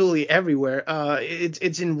is absolutely everywhere.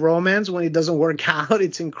 It's in romance when it doesn't work out.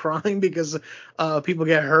 It's in crime because people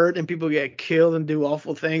get hurt and people get killed and do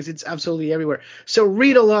awful things. It's absolutely everywhere. So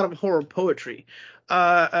read a lot of horror poetry.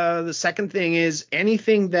 The second thing is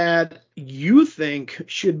anything that you think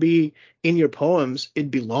should be in your poems,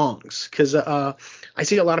 it belongs. Because I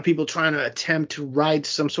see a lot of people trying to attempt to write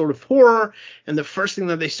some sort of horror, and the first thing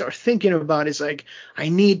that they start thinking about is like, I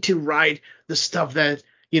need to write the stuff that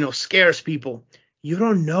scares people. You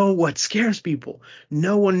don't know what scares people.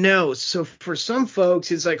 No one knows. So for some folks,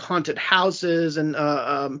 it's like haunted houses and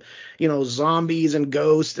zombies and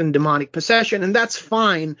ghosts and demonic possession, and that's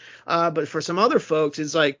fine. But for some other folks,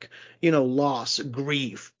 it's like loss,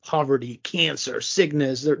 grief, poverty, cancer,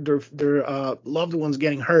 sickness, their loved ones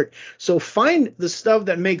getting hurt. So find the stuff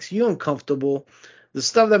that makes you uncomfortable, the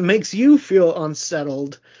stuff that makes you feel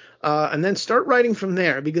unsettled, and then start writing from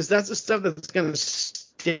there, because that's the stuff that's going to stick.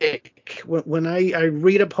 When I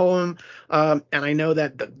read a poem, and I know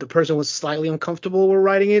that the person was slightly uncomfortable with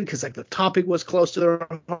writing it because like the topic was close to their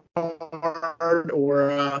heart,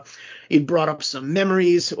 or it brought up some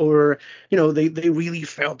memories, or they really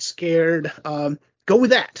felt scared. Go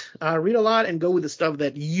with that. Read a lot and go with the stuff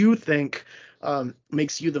that you think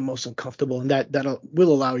makes you the most uncomfortable, and that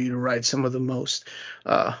will allow you to write some of the most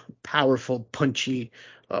powerful, punchy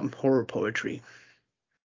horror poetry.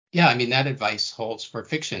 Yeah, I mean, that advice holds for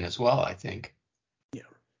fiction as well, I think. Yeah.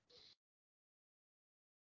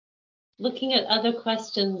 Looking at other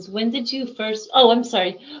questions, when did you first, oh, I'm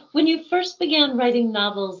sorry. When you first began writing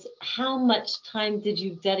novels, how much time did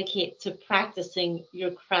you dedicate to practicing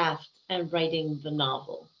your craft and writing the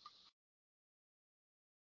novel?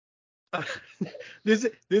 Uh, this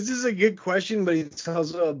is a good question, but it's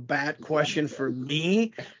also a bad question for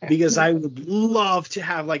me because I would love to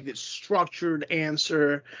have like this structured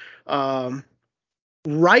answer. Um,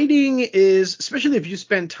 Writing is, especially if you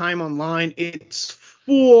spend time online, it's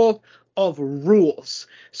full of rules.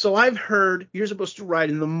 So I've heard you're supposed to write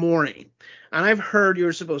in the morning, and I've heard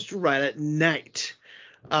you're supposed to write at night.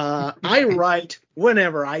 I write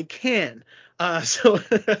whenever I can. So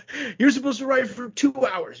you're supposed to write for 2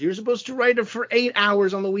 hours. You're supposed to write it for 8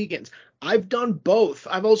 hours on the weekends. I've done both.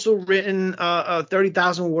 I've also written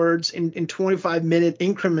 30,000 words in 25-minute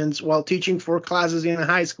increments while teaching 4 classes in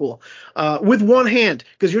high school with one hand,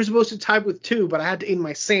 because you're supposed to type with two, but I had to eat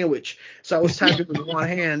my sandwich, so I was typing with one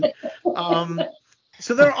hand.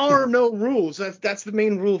 So there are no rules. That's the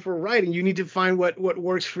main rule for writing. You need to find what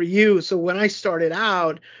works for you. So when I started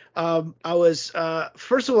out, I was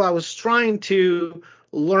first of all, I was trying to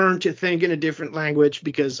learn to think in a different language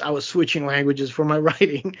because I was switching languages for my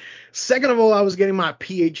writing. Second of all, I was getting my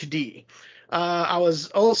PhD. I was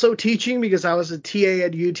also teaching because I was a TA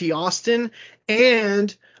at UT Austin,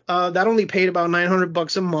 and that only paid about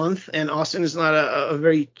 $900 a month, and Austin is not a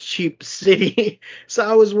very cheap city. So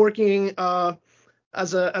I was working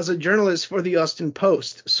as a journalist for the Austin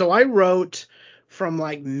Post. So I wrote from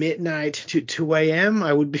like midnight to 2 a.m.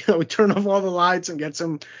 I would turn off all the lights and get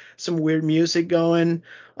some weird music going.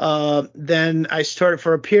 Then I started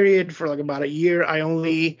for a period for like about a year. I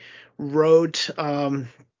only wrote.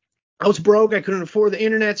 I was broke. I couldn't afford the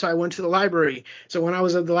internet, so I went to the library. So when I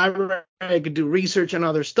was at the library, I could do research and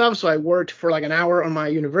other stuff. So I worked for like an hour on my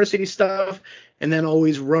university stuff, and then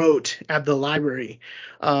always wrote at the library.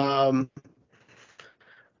 Um,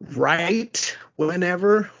 Write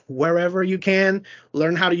whenever, wherever you can.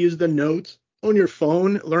 Learn how to use the notes on your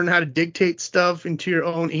phone. Learn how to dictate stuff into your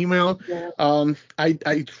own email. Yeah.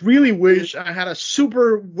 I really wish I had a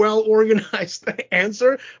super well organized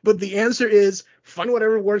answer, but the answer is find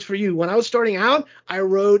whatever works for you. When I was starting out, I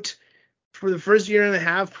wrote for the first year and a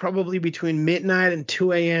half, probably between midnight and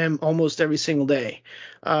 2 a.m. almost every single day.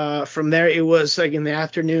 From there, it was like in the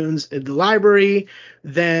afternoons at the library.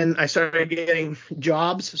 Then I started getting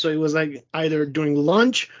jobs. So it was like either during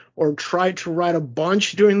lunch or try to write a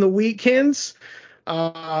bunch during the weekends.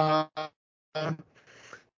 Uh,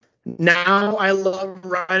 Now I love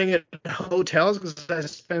writing at hotels because I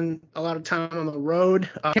spend a lot of time on the road.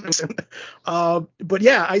 But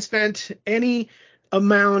yeah, I spent any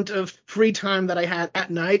amount of free time that I had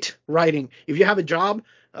at night writing. If you have a job,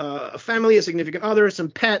 a family, a significant other, some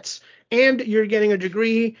pets, and you're getting a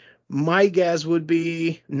degree, my guess would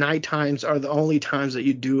be night times are the only times that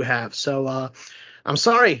you do have. So I'm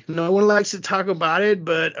sorry, no one likes to talk about it,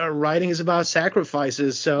 but writing is about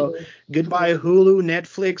sacrifices. So goodbye Hulu,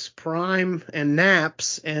 Netflix, Prime, and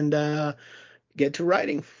naps, and get to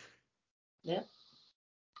writing. Yeah.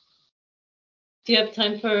 Do you have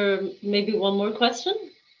time for maybe one more question?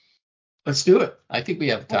 Let's do it. I think we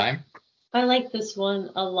have time. I like this one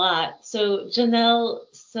a lot. So Janelle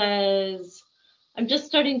says, I'm just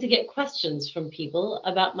starting to get questions from people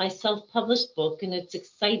about my self-published book, and it's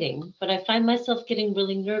exciting, but I find myself getting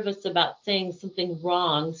really nervous about saying something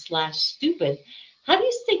wrong/stupid. How do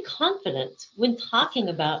you stay confident when talking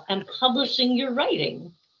about and publishing your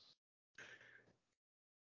writing?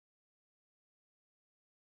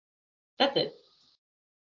 That's it.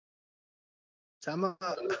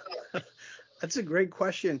 That's a great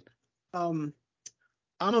question. I'm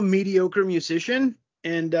a mediocre musician,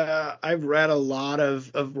 and I've read a lot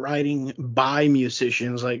of writing by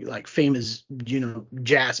musicians, like famous,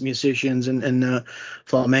 jazz musicians and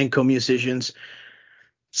flamenco musicians.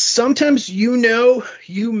 Sometimes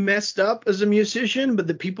you messed up as a musician, but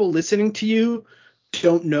the people listening to you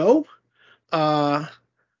don't know. Uh,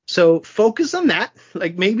 so focus on that.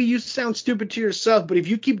 Like maybe you sound stupid to yourself, but if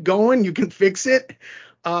you keep going, you can fix it.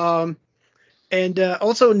 Um, and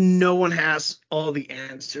also, no one has all the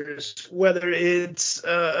answers, whether it's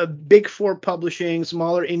big four publishing,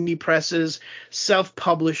 smaller indie presses,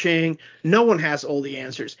 self-publishing. No one has all the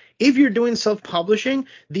answers. If you're doing self-publishing,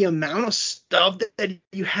 the amount of stuff that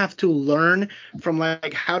you have to learn, from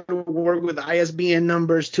like how to work with ISBN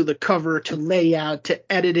numbers to the cover to layout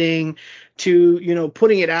to editing to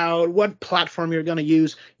putting it out, what platform you're going to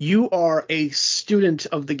use. You are a student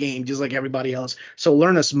of the game just like everybody else, so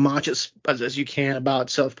learn as much as you can about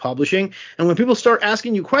self-publishing. And when people start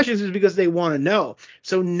asking you questions, it's because they want to know.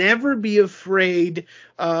 So never be afraid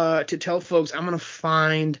to tell folks, I'm going to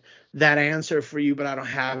find that answer for you, but I don't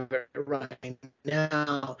have it right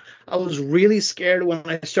now. I was really scared when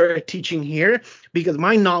I started teaching here because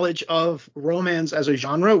my knowledge of romance as a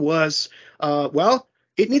genre was,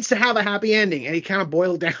 it needs to have a happy ending, and it kind of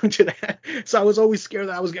boiled down to that. So I was always scared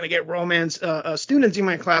that I was going to get romance students in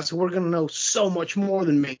my class who were going to know so much more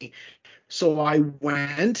than me. So I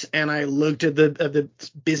went and I looked at the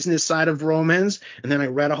business side of romance, and then I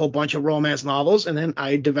read a whole bunch of romance novels, and then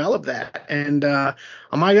I developed that. And am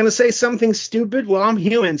I going to say something stupid? Well, I'm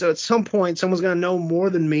human, so at some point someone's going to know more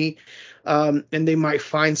than me, and they might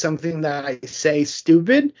find something that I say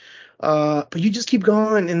stupid. But you just keep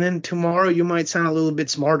going, and then tomorrow you might sound a little bit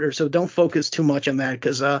smarter. So don't focus too much on that,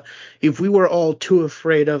 because if we were all too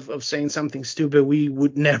afraid of saying something stupid, we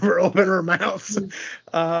would never open our mouths.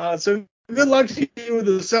 So good luck to you with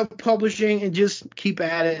the self-publishing, and just keep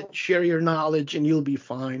at it, share your knowledge, and you'll be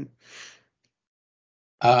fine.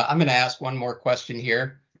 I'm going to ask one more question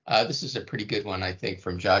here. This is a pretty good one, I think,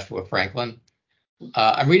 from Joshua Franklin.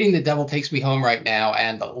 I'm reading The Devil Takes Me Home right now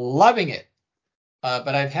and loving it.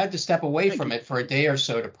 But I've had to step away from it for a day or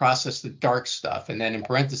so to process the dark stuff. And then in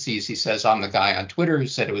parentheses, he says, I'm the guy on Twitter who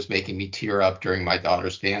said it was making me tear up during my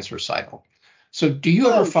daughter's dance recital. So do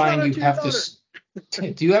you ever find you have to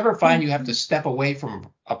step away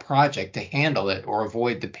from a project to handle it or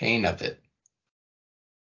avoid the pain of it?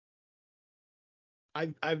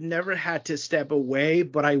 I've never had to step away,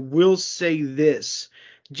 but I will say this.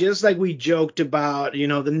 Just like we joked about,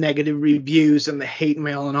 the negative reviews and the hate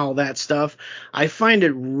mail and all that stuff, I find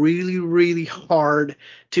it really, really hard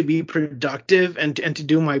to be productive and to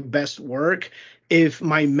do my best work if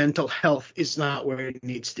my mental health is not where it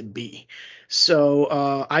needs to be. So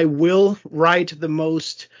I will write the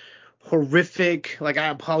most horrific. Like, I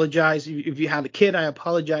apologize if you have a kid. I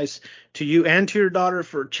apologize to you and to your daughter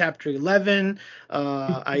for chapter 11.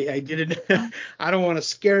 I didn't. I don't want to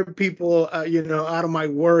scare people, out of my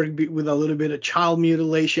work with a little bit of child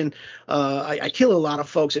mutilation. I kill a lot of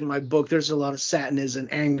folks in my book. There's a lot of sadness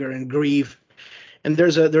and anger and grief. And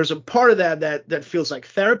there's a part of that feels like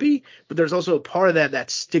therapy, but there's also a part of that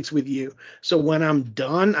sticks with you. So when I'm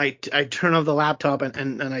done, I turn off the laptop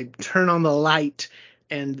and I turn on the light,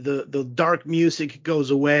 and the dark music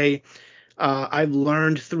goes away. I've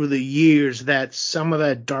learned through the years that some of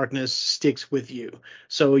that darkness sticks with you.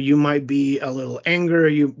 So you might be a little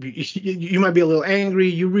angry. You might be a little angry.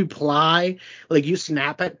 You reply, like you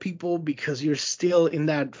snap at people because you're still in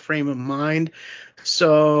that frame of mind.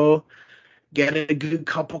 So get a good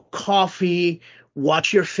cup of coffee,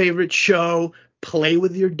 watch your favorite show, play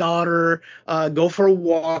with your daughter, go for a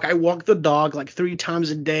walk. I walk the dog like 3 times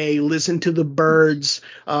a day, listen to the birds,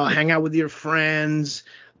 hang out with your friends,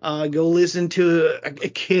 go listen to a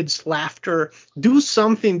kid's laughter. Do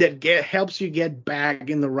something that helps you get back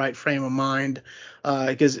in the right frame of mind,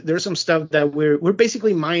 because there's some stuff that we're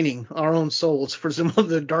basically mining our own souls for some of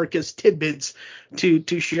the darkest tidbits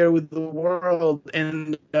to share with the world.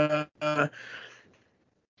 And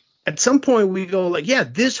at some point we go like, yeah,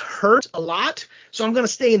 this hurts a lot, so I'm going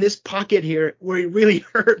to stay in this pocket here where it really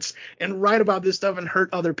hurts and write about this stuff and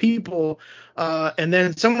hurt other people. And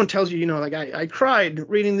then someone tells you, like I cried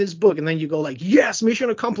reading this book, and then you go like, yes,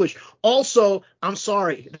 mission accomplished. Also, I'm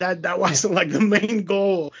sorry, that wasn't like the main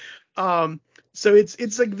goal. So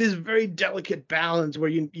it's like this very delicate balance where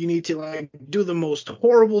you need to like do the most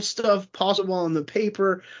horrible stuff possible on the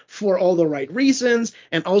paper for all the right reasons,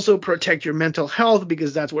 and also protect your mental health,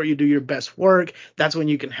 because that's where you do your best work. That's when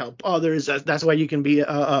you can help others. That's why you can be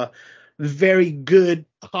a very good,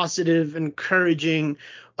 positive, encouraging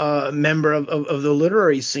member of the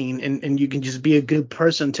literary scene, and you can just be a good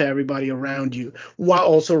person to everybody around you while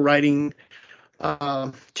also writing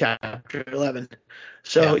chapter 11.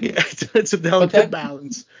 So yeah, it's a delicate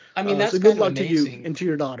balance. I mean, that's so good kind of luck to you amazing. and to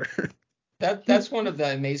your daughter. That's one of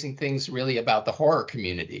the amazing things really about the horror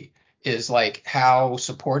community, is like how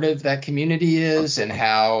supportive that community is, and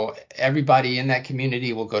how everybody in that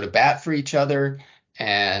community will go to bat for each other.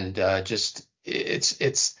 And just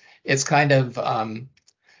it's kind of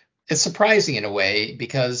it's surprising in a way,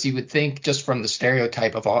 because you would think just from the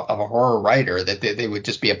stereotype of a horror writer that they would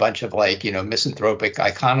just be a bunch of like, misanthropic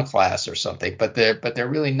iconoclasts or something, but they're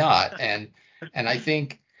really not. And I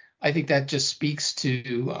think that just speaks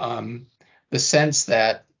to the sense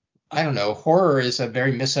that, I don't know, horror is a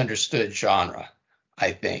very misunderstood genre.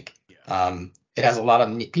 I think it has a lot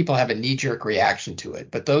of people have a knee-jerk reaction to it,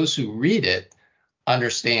 but those who read it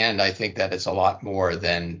understand, I think, that it's a lot more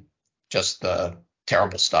than just the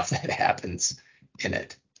terrible stuff that happens in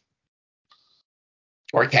it,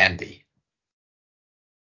 or can be.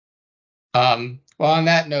 Well, on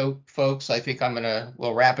that note, folks, I think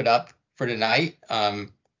we'll wrap it up for tonight.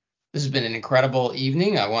 This has been an incredible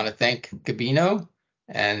evening. I want to thank Gabino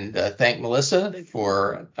and thank Melissa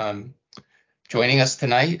for joining us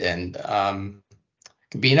tonight. And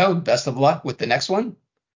Gabino, best of luck with the next one.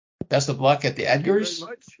 Best of luck at the Edgars,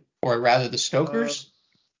 or rather the Stokers.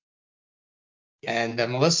 And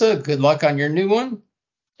Melissa, good luck on your new one.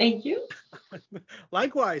 Thank you.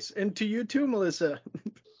 Likewise, and to you too, Melissa.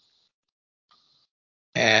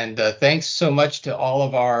 And thanks so much to all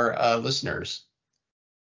of our listeners.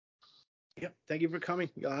 Yep, thank you for coming.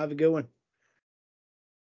 Y'all have a good one.